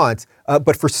guy wants.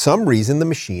 But for some reason, the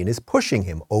machine is pushing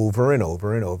him over and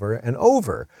over and over and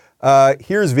over.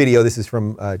 Here's video. This is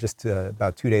from just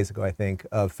about 2 days ago, I think,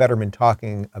 of Fetterman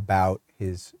talking about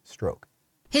his stroke.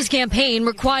 His campaign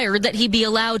required that he be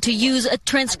allowed to use a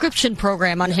transcription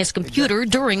program on his computer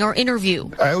during our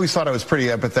interview. I always thought I was pretty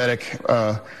emphatic.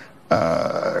 I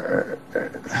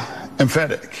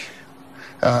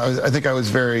think I was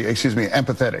very,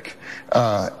 empathetic.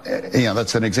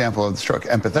 That's an example of the stroke,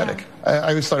 empathetic. Yeah. I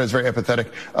always thought I was very empathetic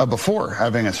before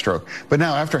having a stroke. But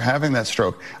now after having that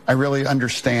stroke, I really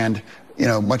understand,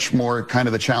 much more kind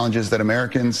of the challenges that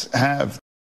Americans have.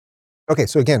 Okay,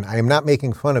 so again, I am not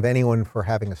making fun of anyone for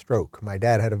having a stroke. My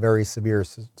dad had a very severe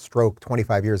stroke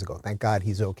 25 years ago. Thank God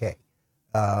he's okay.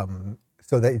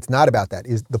 So that it's not about that.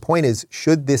 The point is,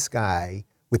 should this guy,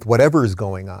 with whatever is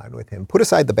going on with him, put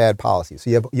aside the bad policies. So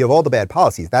you have all the bad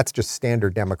policies. That's just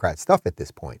standard Democrat stuff at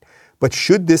this point. But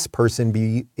should this person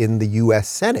be in the U.S.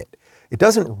 Senate? It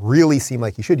doesn't really seem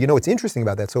like he should. What's interesting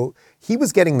about that? So he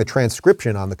was getting the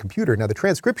transcription on the computer. Now, the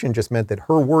transcription just meant that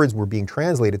her words were being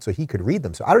translated so he could read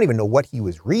them. So I don't even know what he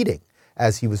was reading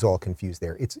as he was all confused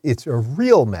there. It's a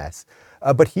real mess.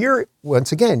 But here,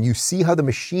 once again, you see how the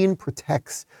machine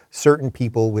protects certain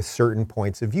people with certain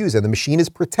points of views. And the machine is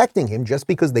protecting him just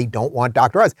because they don't want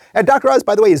Dr. Oz. And Dr. Oz,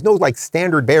 by the way, is no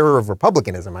standard bearer of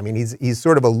Republicanism. I mean, he's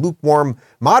sort of a lukewarm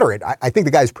moderate. I think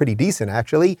the guy's pretty decent,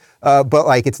 actually.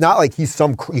 But it's not like he's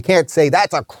you can't say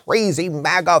that's a crazy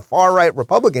MAGA far-right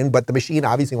Republican, but the machine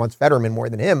obviously wants Fetterman more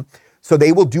than him. So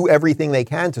they will do everything they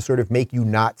can to sort of make you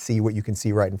not see what you can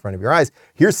see right in front of your eyes.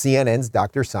 Here's CNN's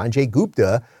Dr. Sanjay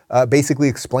Gupta basically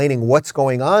explaining what's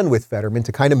going on with Fetterman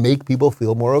to kind of make people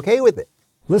feel more okay with it.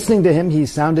 Listening to him, he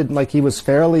sounded like he was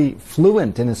fairly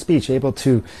fluent in his speech, able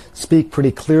to speak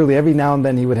pretty clearly. Every now and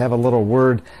then he would have a little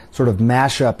word sort of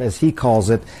mashup, as he calls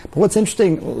it. But what's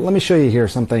interesting, let me show you here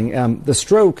something. The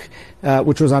stroke,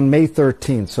 which was on May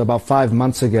 13th, so about 5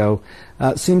 months ago,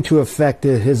 seemed to affect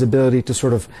his ability to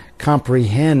sort of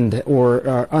comprehend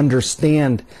or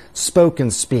understand spoken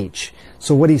speech.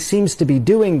 So what he seems to be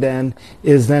doing then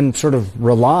is then sort of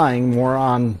relying more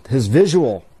on his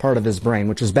visual part of his brain,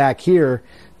 which is back here,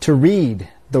 to read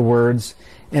the words,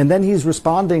 and then he's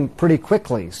responding pretty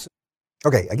quickly.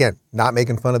 Okay, again, not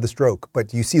making fun of the stroke,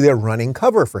 but you see they're running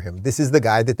cover for him. This is the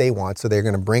guy that they want, so they're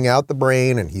going to bring out the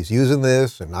brain, and he's using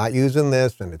this and not using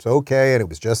this, and it's okay, and it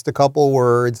was just a couple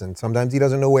words, and sometimes he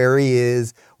doesn't know where he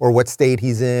is or what state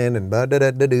he's in, and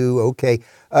da-da-da-da-do, okay.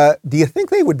 Do you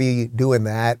think they would be doing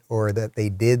that, or that they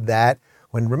did that?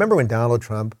 Remember when Donald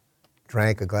Trump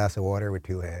drank a glass of water with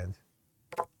two hands?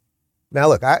 Now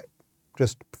look,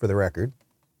 just for the record,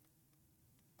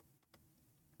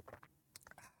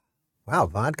 wow,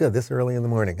 vodka this early in the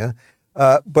morning,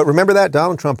 huh? But remember that?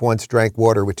 Donald Trump once drank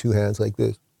water with two hands like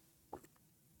this.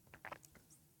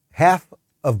 Half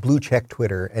of blue check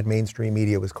Twitter and mainstream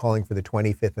media was calling for the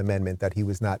 25th Amendment, that he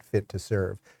was not fit to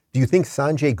serve. Do you think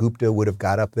Sanjay Gupta would have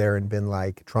got up there and been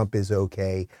like, Trump is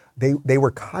okay? They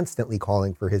were constantly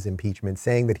calling for his impeachment,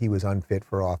 saying that he was unfit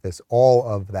for office, all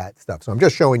of that stuff. So I'm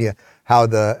just showing you how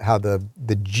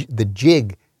the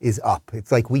jig is up.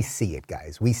 It's like we see it,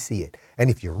 guys. We see it. And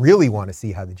if you really want to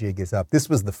see how the jig is up, this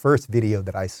was the first video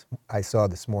that I saw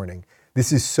this morning.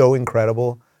 This is so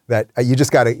incredible that you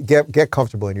just got to get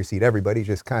comfortable in your seat. Everybody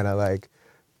just kind of like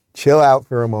chill out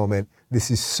for a moment.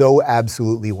 This is so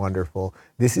absolutely wonderful.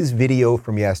 This is video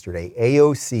from yesterday.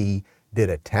 AOC did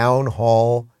a town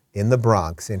hall in the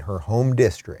Bronx in her home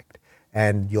district.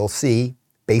 And you'll see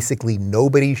basically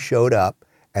nobody showed up.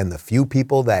 And the few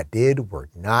people that did were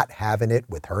not having it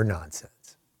with her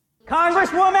nonsense.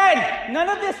 Congresswoman, none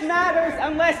of this matters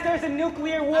unless there's a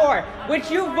nuclear war,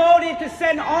 which you voted to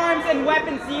send arms and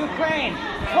weapons to Ukraine.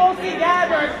 Tulsi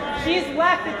Gabbard, she's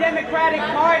left the Democratic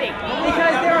Party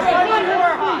because they're a bunch of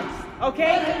war hawks.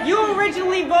 Okay? You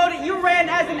originally voted, you ran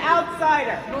as an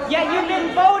outsider, yet you've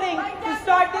been voting to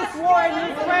start this war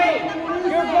in Ukraine.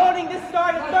 You're voting to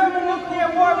start a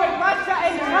thermonuclear war with Russia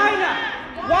and China.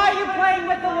 Why are you playing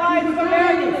with the lives of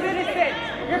American citizens?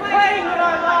 You're playing with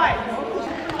our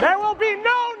lives. There will be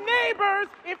no neighbors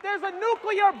if there's a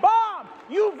nuclear bomb.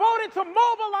 You voted to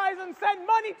mobilize and send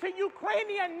money to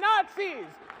Ukrainian Nazis.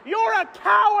 You're a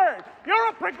coward. You're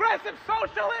a progressive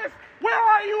socialist. Where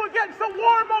are you against the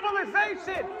war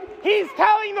mobilization? He's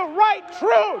telling the right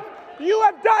truth. You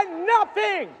have done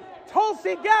nothing.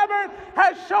 Tulsi Gabbard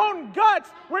has shown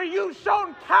guts where you've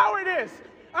shown cowardice.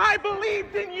 I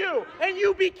believed in you, and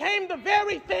you became the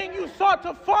very thing you sought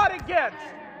to fight against.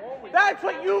 That's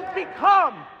what you've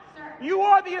become. You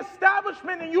are the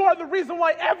establishment, and you are the reason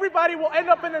why everybody will end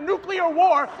up in a nuclear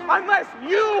war unless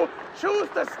you choose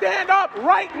to stand up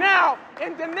right now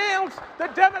and denounce the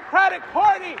Democratic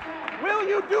Party. Will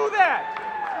you do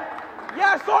that?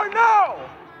 Yes or no?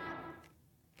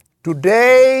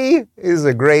 Today is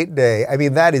a great day. I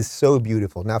mean, that is so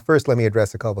beautiful. Now, first, let me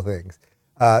address a couple things.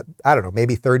 I don't know,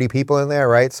 maybe 30 people in there,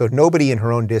 right? So nobody in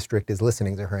her own district is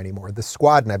listening to her anymore. The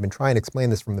squad, and I've been trying to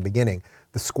explain this from the beginning,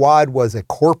 the squad was a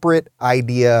corporate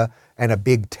idea and a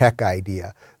big tech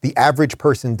idea. The average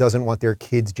person doesn't want their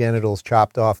kid's genitals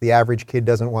chopped off. The average kid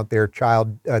doesn't want their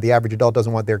the average adult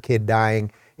doesn't want their kid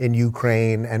dying in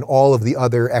Ukraine, and all of the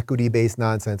other equity-based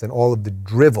nonsense and all of the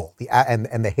drivel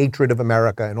and the hatred of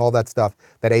America and all that stuff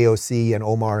that AOC and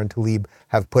Omar and Tlaib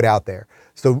have put out there.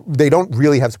 So they don't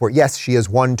really have support. Yes, she has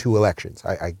won 2 elections.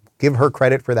 I give her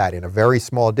credit for that. In a very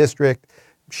small district,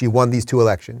 she won these 2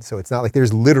 elections. So it's not like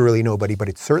there's literally nobody, but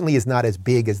it certainly is not as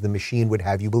big as the machine would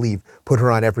have you believe. Put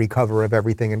her on every cover of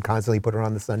everything and constantly put her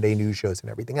on the Sunday news shows and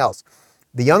everything else.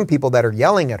 The young people that are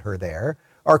yelling at her there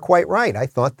are quite right. I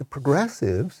thought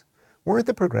weren't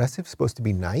the progressives supposed to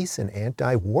be nice and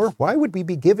anti-war? Why would we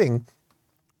be giving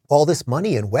all this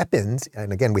money and weapons,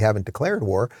 and again, we haven't declared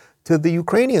war, to the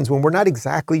Ukrainians when we're not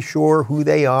exactly sure who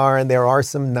they are, and there are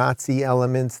some Nazi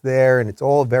elements there, and it's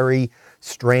all very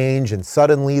strange. And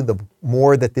suddenly, the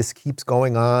more that this keeps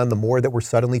going on, the more that we're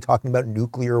suddenly talking about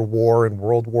nuclear war and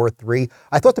World War III.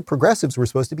 I thought the progressives were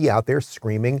supposed to be out there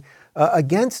screaming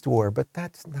against war, but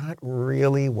that's not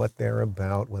really what they're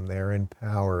about when they're in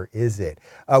power, is it?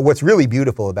 What's really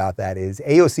beautiful about that is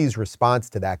AOC's response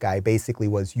to that guy basically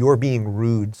was, "You're being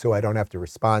rude, so I don't have to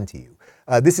respond to you."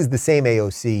 This is the same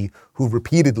AOC who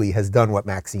repeatedly has done what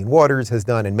Maxine Waters has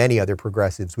done and many other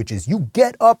progressives, which is you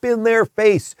get up in their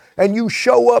face and you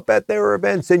show up at their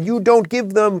events and you don't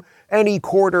give them any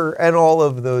quarter and all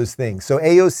of those things. So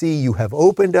AOC, you have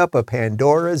opened up a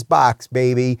Pandora's box,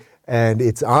 baby, and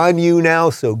it's on you now,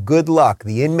 so good luck.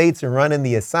 The inmates are running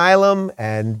the asylum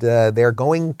and they're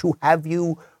going to have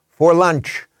you for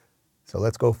lunch. So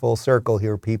let's go full circle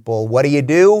here, people. What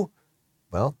do?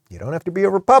 Well, you don't have to be a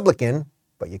Republican,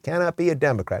 but you cannot be a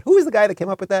Democrat. Who is the guy that came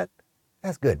up with that?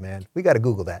 That's good, man. We got to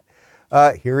Google that.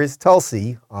 Here is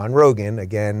Tulsi on Rogan,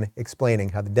 again, explaining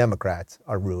how the Democrats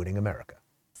are ruining America.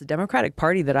 The Democratic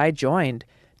Party that I joined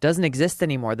doesn't exist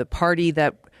anymore. The party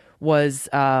that was,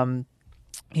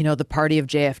 the party of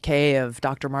JFK, of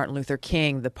Dr. Martin Luther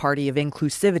King, the party of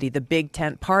inclusivity, the Big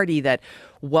Tent party that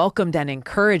welcomed and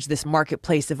encouraged this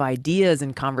marketplace of ideas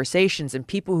and conversations and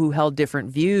people who held different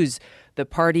views, the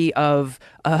party of,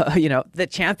 that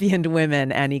championed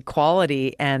women and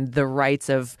equality and the rights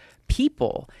of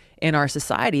people in our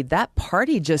society. That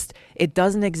party it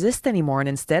doesn't exist anymore. And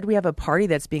instead we have a party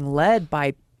that's being led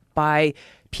by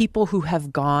people who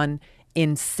have gone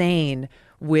insane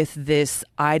with this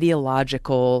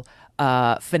ideological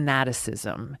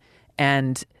fanaticism.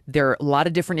 And there are a lot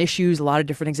of different issues, a lot of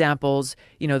different examples.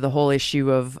 The whole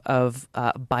issue of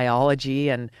biology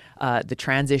and the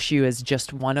trans issue is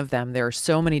just one of them. There are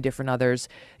so many different others.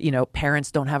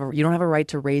 Parents you don't have a right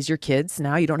to raise your kids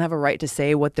now. You don't have a right to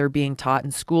say what they're being taught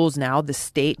in schools now. The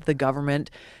state, the government,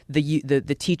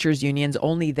 the teachers' unions,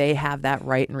 only they have that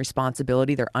right and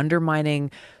responsibility. They're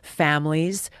undermining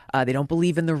families. They don't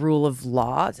believe in the rule of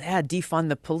law. Defund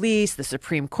the police, the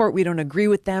Supreme Court. We don't agree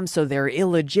with them, so they're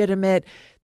illegitimate.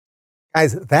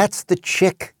 Guys, that's the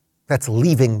chick that's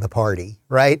leaving the party,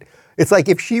 right? It's like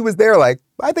if she was there, like,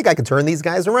 I think I can turn these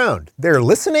guys around. They're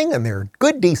listening and they're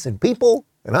good, decent people,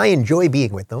 and I enjoy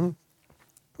being with them.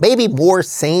 Maybe more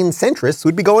sane centrists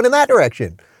would be going in that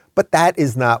direction. But that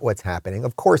is not what's happening.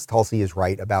 Of course, Tulsi is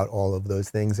right about all of those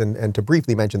things. And to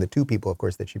briefly mention the two people, of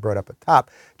course, that she brought up at top,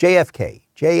 JFK,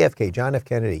 John F.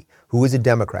 Kennedy, who was a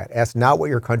Democrat, ask not what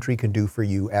your country can do for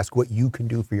you, ask what you can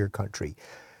do for your country.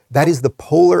 That is the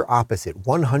polar opposite,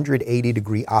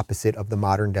 180-degree opposite of the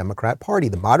modern Democrat Party.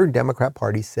 The modern Democrat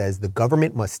Party says the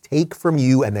government must take from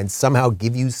you and then somehow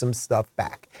give you some stuff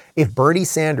back. If Bernie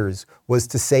Sanders was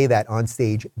to say that on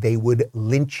stage, they would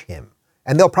lynch him.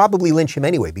 And they'll probably lynch him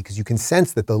anyway, because you can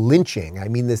sense that the lynching, I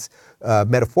mean this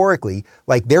metaphorically,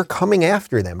 like they're coming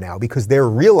after them now because they're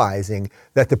realizing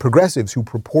that the progressives who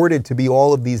purported to be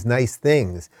all of these nice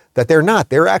things, that they're not.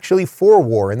 They're actually for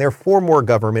war and they're for more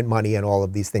government money and all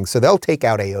of these things. So they'll take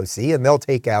out AOC and they'll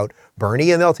take out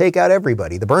Bernie and they'll take out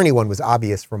everybody. The Bernie one was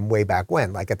obvious from way back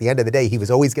when. Like at the end of the day, he was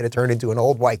always going to turn into an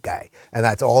old white guy, and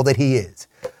that's all that he is.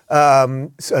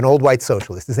 So an old white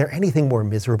socialist. Is there anything more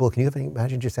miserable? Can you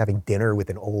imagine just having dinner with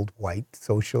an old white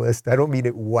socialist? I don't mean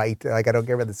it white, like I don't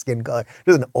care about the skin color.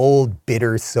 Just an old,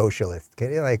 bitter socialist.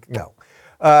 No.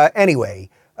 Anyway,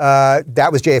 that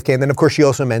was JFK. And then, of course, she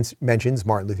also mentions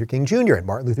Martin Luther King Jr. And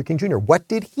Martin Luther King Jr., what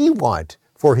did he want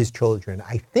for his children?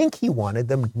 I think he wanted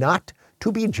them not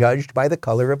to be judged by the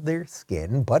color of their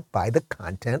skin, but by the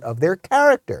content of their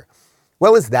character.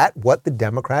 Well, is that what the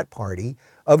Democrat Party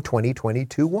of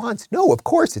 2022 wants? No, of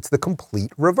course, it's the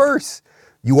complete reverse.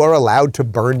 You are allowed to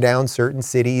burn down certain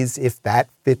cities if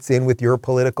that fits in with your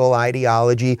political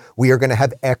ideology. We are going to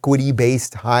have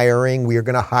equity-based hiring. We are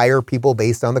going to hire people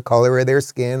based on the color of their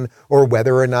skin or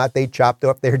whether or not they chopped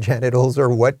up their genitals or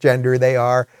what gender they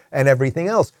are and everything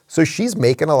else. So she's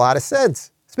making a lot of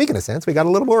sense. Speaking of sense, we got a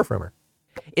little more from her.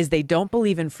 Is they don't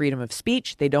believe in freedom of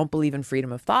speech. They don't believe in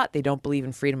freedom of thought. They don't believe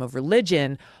in freedom of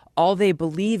religion. All they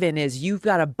believe in is you've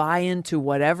got to buy into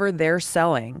whatever they're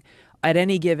selling at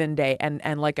any given day.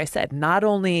 And like I said, not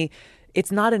only,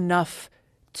 it's not enough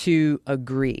to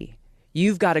agree.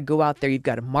 You've got to go out there. You've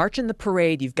got to march in the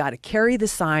parade. You've got to carry the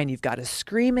sign. You've got to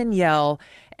scream and yell.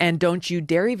 And don't you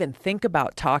dare even think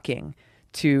about talking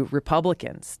to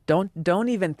Republicans. Don't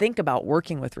even think about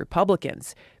working with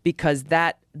Republicans, because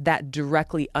that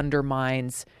directly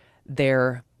undermines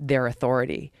their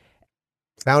authority.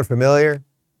 Sound familiar?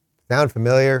 Sound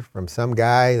familiar from some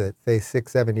guy that, say,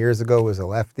 6-7 years ago was a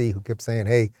lefty who kept saying,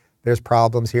 hey, there's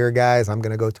problems here, guys. I'm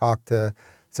going to go talk to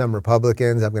some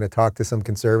Republicans. I'm going to talk to some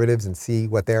conservatives and see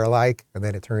what they're like. And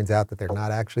then it turns out that they're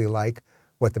not actually like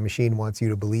what the machine wants you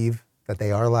to believe that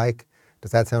they are like. Does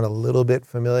that sound a little bit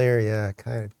familiar? Yeah,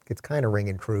 it's kind of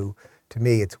ringing true to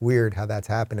me. It's weird how that's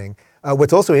happening.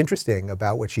 What's also interesting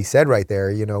about what she said right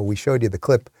there, we showed you the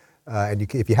clip, and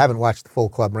if you haven't watched the full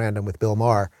Club Random with Bill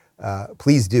Maher,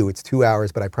 please do. It's 2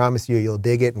 hours, but I promise you'll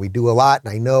dig it, and we do a lot.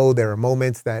 And I know there are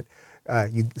moments that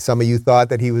some of you thought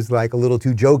that he was like a little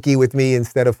too jokey with me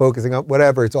instead of focusing on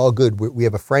whatever. It's all good. We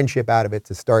have a friendship out of it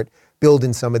to start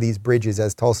building some of these bridges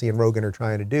as Tulsi and Rogan are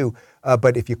trying to do.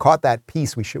 But if you caught that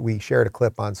piece, we shared a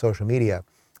clip on social media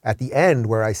at the end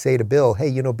where I say to Bill,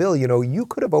 hey, Bill, you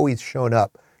could have always shown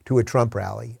up to a Trump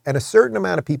rally, and a certain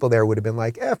amount of people there would have been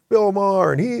like, F Bill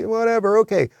Maher, and he, whatever,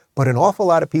 okay. But an awful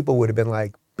lot of people would have been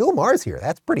like, Bill Maher's here.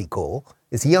 That's pretty cool.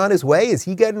 Is he on his way? Is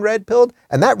he getting red-pilled?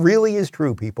 And that really is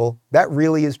true, people. That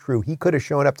really is true. He could have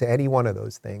shown up to any one of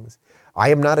those things. I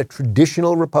am not a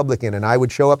traditional Republican, and I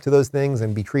would show up to those things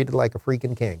and be treated like a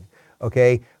freaking king,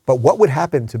 okay? But what would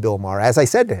happen to Bill Maher, as I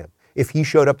said to him, if he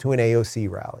showed up to an AOC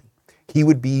rally? He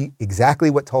would be exactly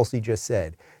what Tulsi just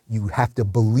said. You have to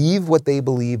believe what they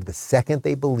believe the second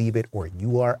they believe it, or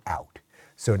you are out.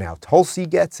 So now Tulsi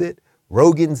gets it,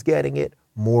 Rogan's getting it,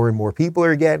 more and more people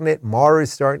are getting it, Maher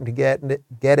is starting to get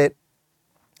it.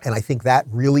 And I think that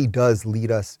really does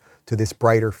lead us to this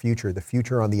brighter future, the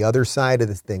future on the other side of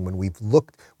this thing,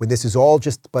 when this is all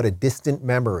just but a distant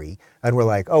memory, and we're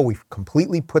like, oh, we've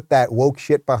completely put that woke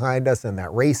shit behind us and that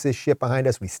racist shit behind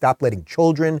us. We stopped letting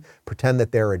children pretend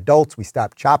that they're adults. We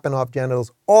stopped chopping off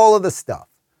genitals, all of the stuff.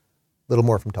 A little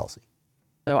more from Tulsi.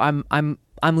 So I'm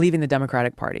leaving the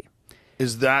Democratic Party.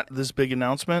 Is that this big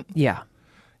announcement? Yeah.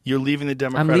 You're leaving the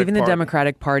Democratic Party? I'm leaving the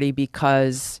Democratic Party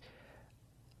because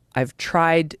I've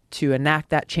tried to enact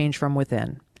that change from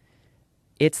within.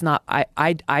 It's not,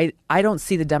 I don't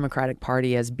see the Democratic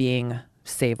Party as being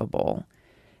savable.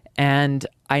 And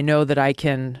I know that I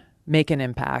can make an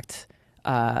impact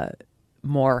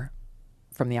more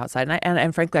from the outside.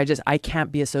 And frankly, I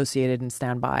can't be associated and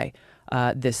stand by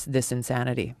this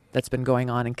insanity that's been going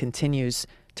on and continues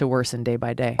to worsen day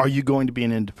by day. Are you going to be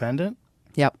an independent?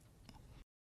 Yep.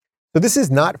 So this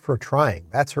is not for trying.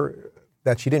 That's her,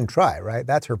 that she didn't try, right?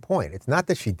 That's her point. It's not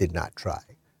that she did not try.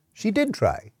 She did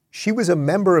try. She was a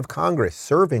member of Congress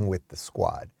serving with the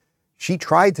squad. She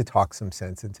tried to talk some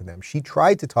sense into them. She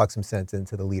tried to talk some sense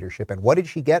into the leadership. And what did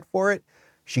she get for it?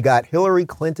 She got Hillary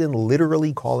Clinton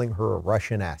literally calling her a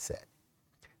Russian asset.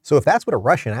 So if that's what a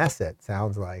Russian asset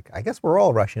sounds like, I guess we're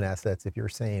all Russian assets if you're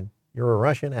saying you're a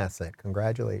Russian asset.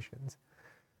 Congratulations.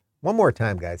 One more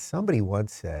time, guys. Somebody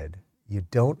once said, you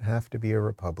don't have to be a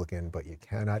Republican, but you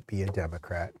cannot be a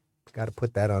Democrat. Got to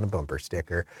put that on a bumper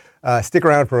sticker. Stick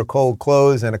around for a cold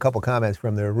close and a couple comments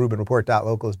from the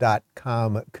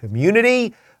RubinReport.locals.com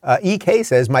community. EK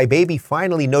says, my baby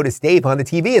finally noticed Dave on the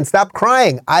TV and stopped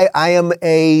crying. I am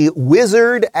a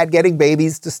wizard at getting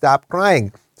babies to stop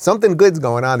crying. Something good's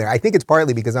going on there. I think it's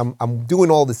partly because I'm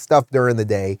doing all this stuff during the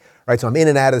day, right? So I'm in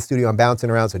and out of the studio, I'm bouncing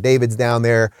around. So David's down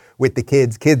there with the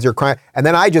kids. Kids are crying. And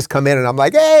then I just come in and I'm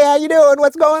like, hey, how you doing?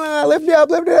 What's going on? Lift me up,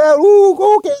 lift me up.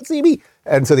 Ooh, can't see me.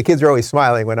 And so the kids are always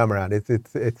smiling when I'm around.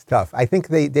 It's tough. I think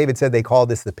David said they call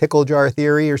this the pickle jar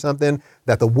theory or something,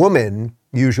 that the woman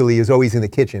usually is always in the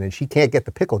kitchen and she can't get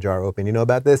the pickle jar open. You know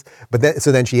about this?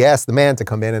 So then she asked the man to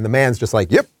come in and the man's just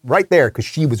like, yep, right there, because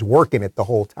she was working it the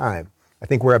whole time. I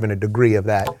think we're having a degree of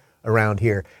that around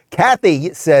here.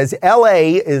 Kathy says,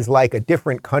 LA is like a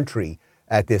different country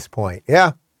at this point.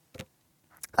 Yeah,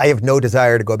 I have no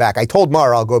desire to go back. I told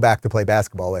Mar I'll go back to play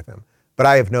basketball with him, but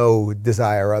I have no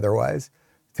desire otherwise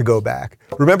to go back.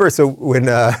 Remember, so when,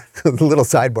 a little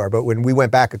sidebar, but when we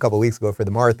went back a couple weeks ago for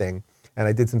the Mar thing, and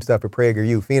I did some stuff at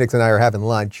PragerU, Phoenix and I are having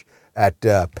lunch at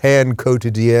Pan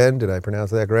Quotidien, did I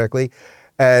pronounce that correctly?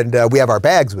 And we have our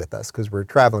bags with us because we're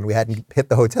traveling. We hadn't hit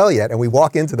the hotel yet. And we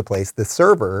walk into the place. The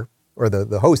server, or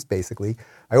the host basically,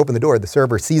 I open the door. The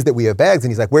server sees that we have bags and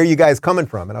he's like, where are you guys coming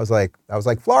from? And I was like,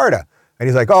 Florida. And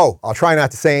he's like, oh, I'll try not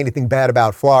to say anything bad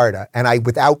about Florida. And I,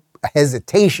 without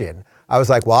hesitation, I was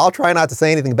like, well, I'll try not to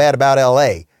say anything bad about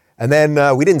LA. And then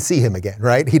we didn't see him again,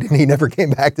 right? He never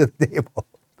came back to the table.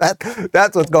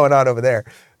 That's what's going on over there.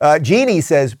 Jeannie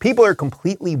says, people are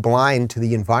completely blind to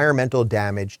the environmental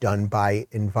damage done by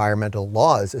environmental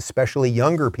laws, especially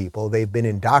younger people. They've been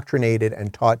indoctrinated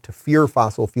and taught to fear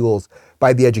fossil fuels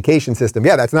by the education system.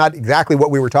 Yeah, that's not exactly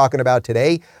what we were talking about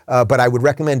today, but I would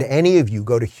recommend any of you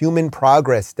go to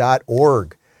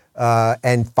humanprogress.org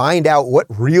and find out what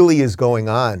really is going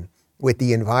on with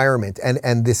the environment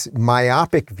and this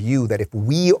myopic view that if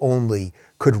we only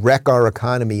could wreck our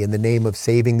economy in the name of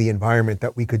saving the environment,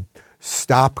 that we could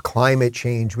stop climate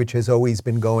change, which has always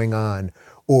been going on,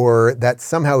 or that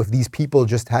somehow if these people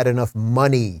just had enough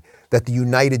money, that the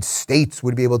United States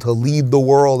would be able to lead the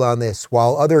world on this,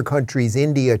 while other countries,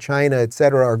 India, China, et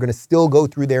cetera, are going to still go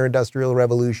through their industrial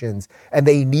revolutions, and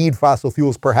they need fossil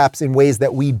fuels perhaps in ways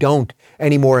that we don't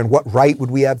anymore, and what right would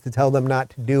we have to tell them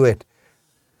not to do it?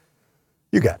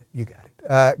 You got it.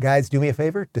 Guys, do me a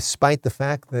favor. Despite the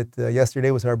fact that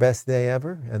yesterday was our best day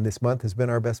ever, and this month has been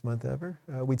our best month ever,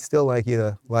 we'd still like you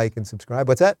to like and subscribe.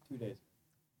 What's that? 2 days.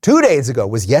 2 days ago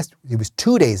was it was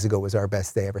 2 days ago was our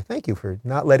best day ever. Thank you for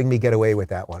not letting me get away with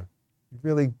that one.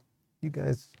 Really, you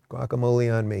guys,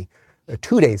 guacamole on me.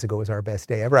 2 days ago was our best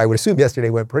day ever. I would assume yesterday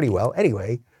went pretty well.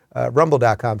 Anyway,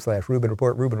 rumble.com/Rubin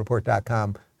Report,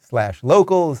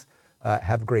 RubinReport.com/locals.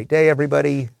 Have a great day,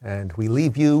 everybody. And we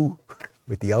leave you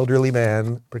with the elderly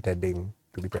man pretending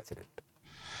to be president.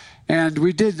 And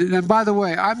we did, and by the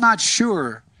way, I'm not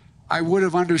sure I would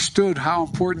have understood how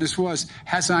important this was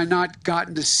has I not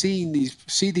gotten to see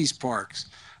these parks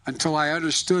until I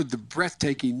understood the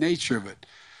breathtaking nature of it.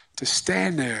 To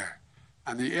stand there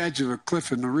on the edge of a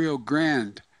cliff in the Rio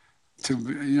Grande, to,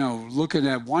 looking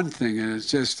at one thing, and it's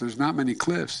just, there's not many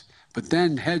cliffs, but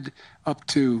then head up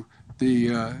to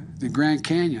the Grand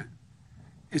Canyon.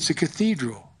 It's a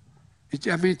cathedral.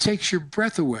 It takes your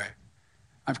breath away.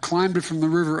 I've climbed it from the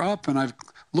river up, and I've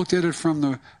looked at it from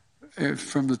the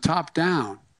top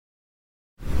down.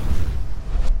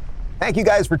 Thank you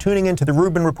guys for tuning in to the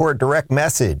Rubin Report Direct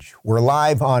Message. We're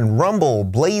live on Rumble,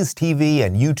 Blaze TV,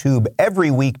 and YouTube every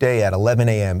weekday at 11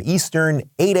 a.m. Eastern,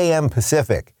 8 a.m.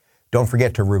 Pacific. Don't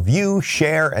forget to review,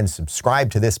 share, and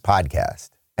subscribe to this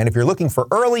podcast. And if you're looking for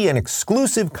early and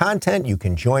exclusive content, you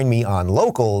can join me on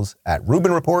Locals at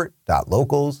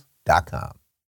RubinReport.locals.com.